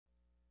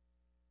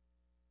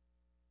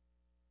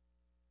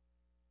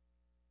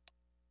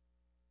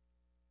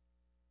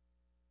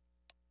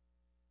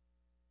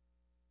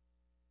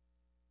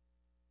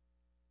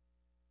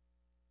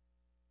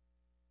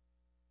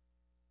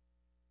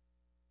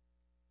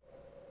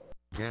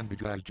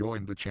Gambit has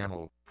joined the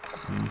channel.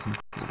 Mm-hmm.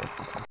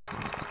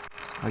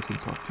 I can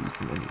talk to you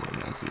from anywhere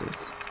now, Zeos,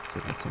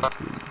 but I can't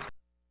hear you.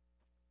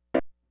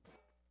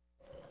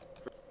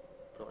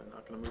 Probably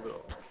not gonna move at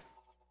all.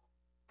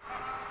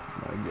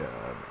 My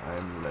god,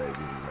 I'm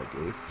lagging like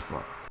a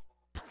fuck.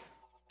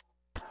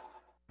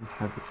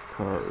 Habit's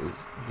car is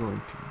going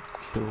to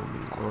kill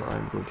me, or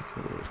I'm going to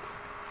kill it.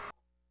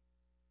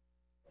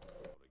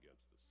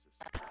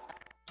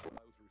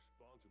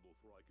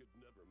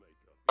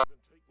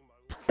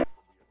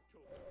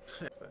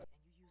 And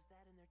you use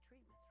that in their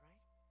treatments,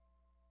 right?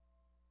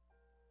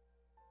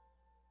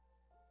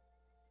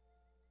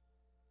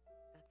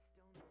 That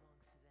stone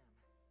belongs to them.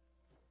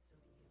 So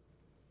do you.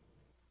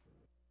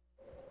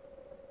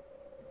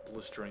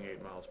 Blistering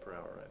 8 miles per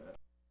hour right now.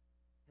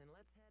 Then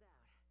let's head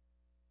out.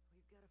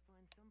 We've got to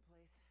find some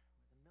place where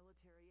the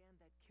military and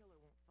that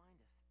killer won't find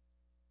us.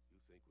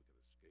 You think we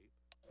can escape?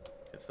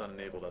 It's not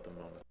enabled at the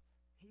moment.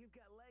 You've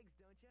got legs,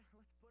 don't you?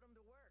 Let's put them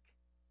to work.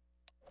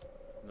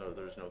 No,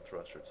 there's no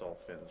thruster. It's all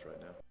fins right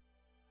now.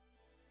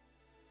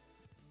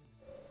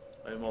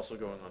 I am also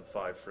going on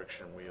 5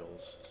 friction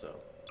wheels, so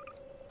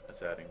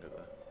that's adding to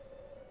the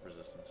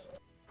resistance.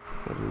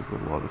 That is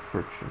a lot of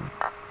friction.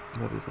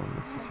 That is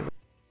unnecessary.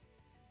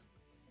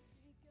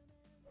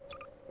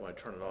 When I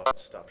turn it off, it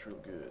stops real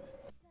good.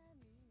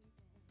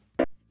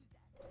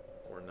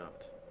 Or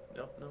not.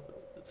 No,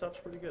 it stops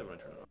pretty good when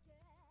I turn it off.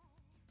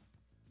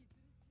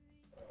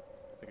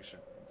 I think I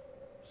should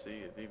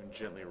see it even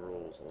gently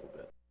rolls a little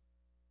bit.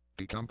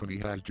 The company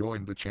has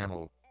joined the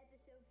channel.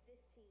 Episode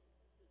 15,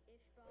 the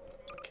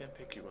Ishbal I can't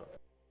pick you up.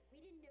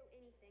 We didn't know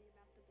anything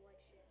about the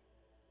bloodshed,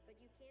 but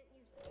you can't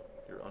use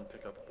You're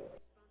unpickupable.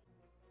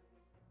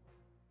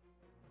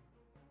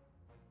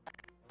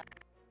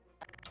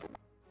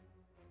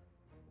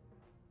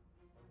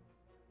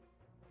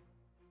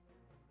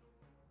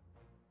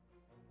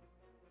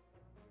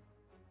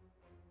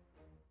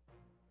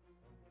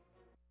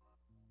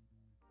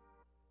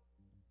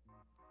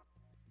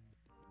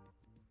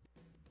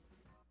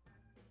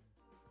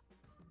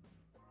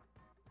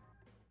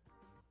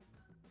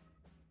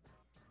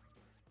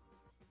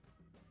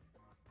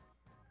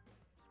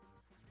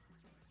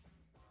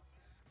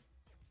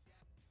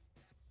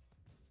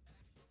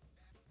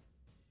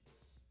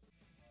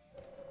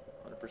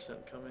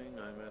 Percent coming.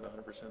 I'm at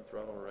 100%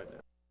 throttle right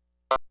now.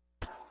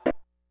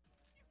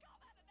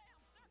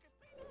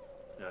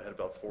 Yeah, I hit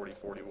about 40,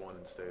 41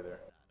 and stay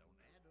there.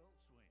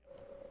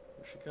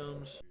 Here she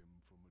comes.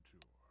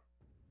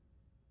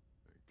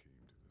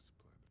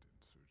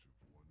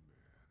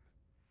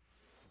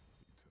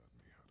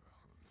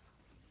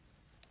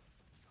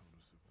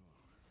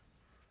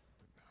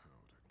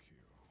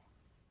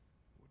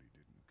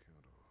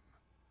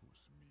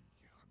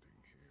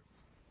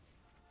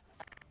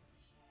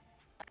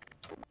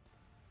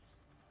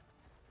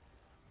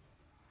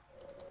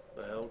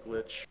 The hell,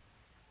 glitch.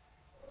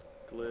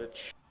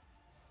 Glitch.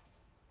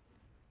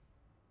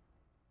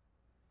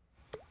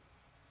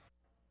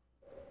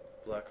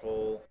 Black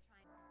hole.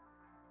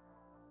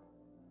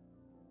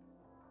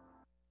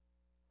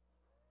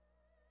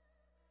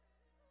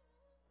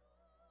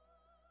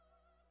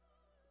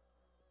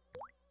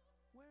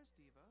 Where's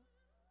Diva?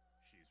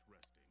 She's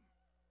resting.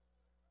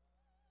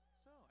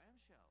 So,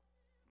 Amshel.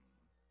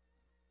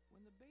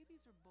 When the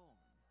babies are born,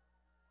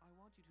 I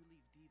want you to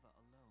leave Diva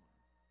alone.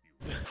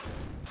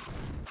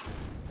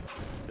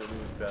 Didn't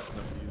move fast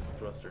enough to use the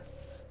thruster.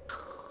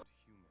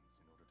 Humans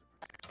in order to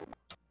protect you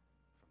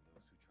from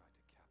those who try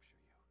to capture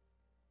you.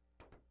 But when you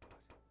look filled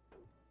with sorrow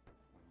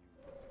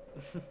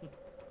and fear,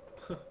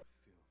 and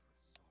ever since then,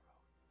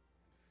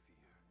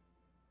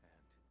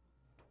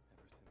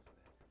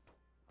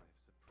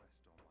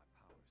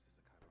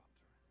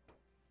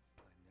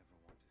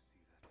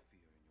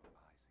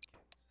 I have suppressed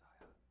all my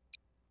powers as a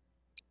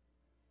chiropteran. I never want to see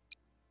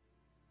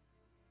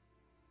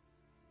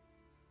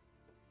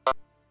that fear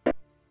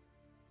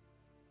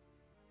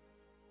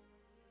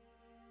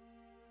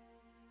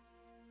in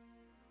your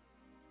eyes again,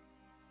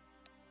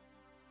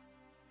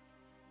 sire.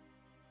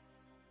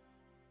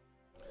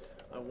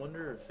 I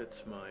wonder if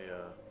it's my,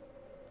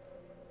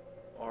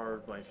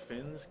 are my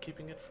fins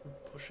keeping it from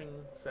pushing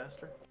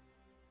faster?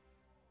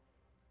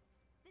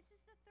 This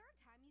is the third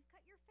time you've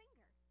cut your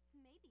finger.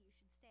 Maybe you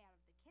should stay out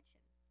of the kitchen.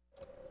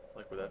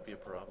 Like, would that be a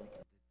problem?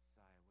 That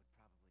Saya would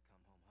probably come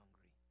home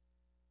hungry.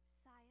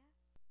 Saya?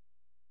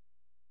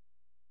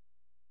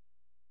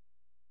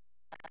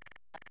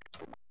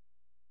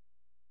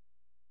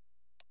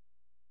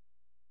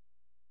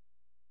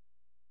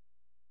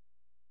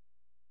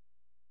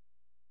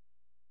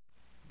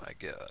 My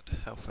god,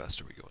 how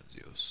fast are we going,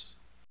 Zeos?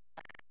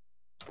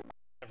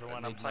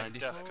 Everyone, I'm playing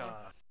Defcon.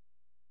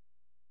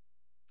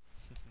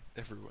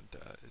 Everyone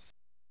dies.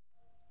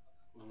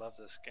 Love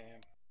this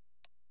game.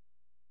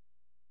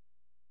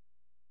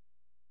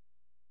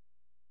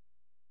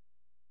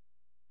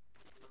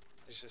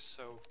 It's just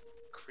so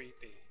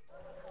creepy.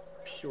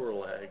 Pure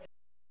lag.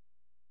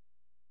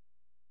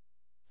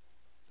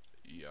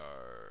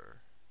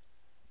 Yar.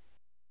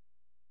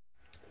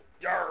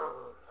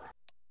 Yarr!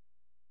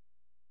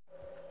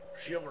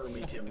 Shimmer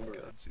me timber.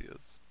 God,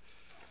 Zeos.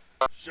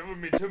 Shimmer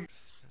me timber.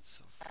 That's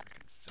so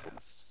freaking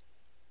fast.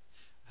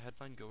 I had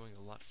mine going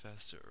a lot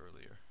faster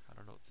earlier. I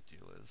don't know what the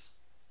deal is.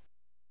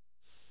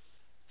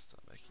 It's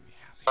not making me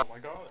happy. Oh my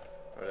god.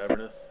 Alright,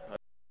 Everneth.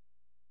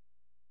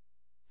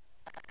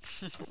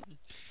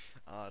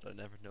 Odd, I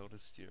never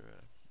noticed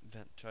your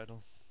event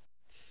title.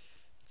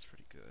 That's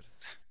pretty good.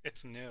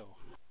 It's new.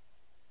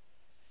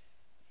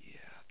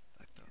 Yeah,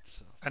 I thought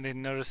so. I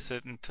didn't notice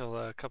it until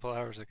a couple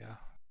hours ago.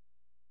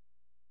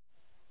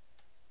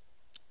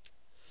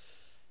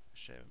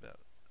 Shame about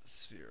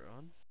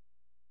Spheron.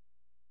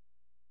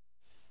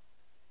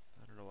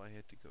 I don't know why I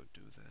had to go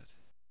do that.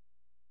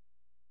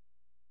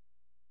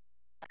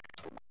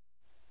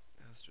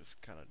 That was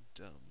just kind of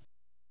dumb.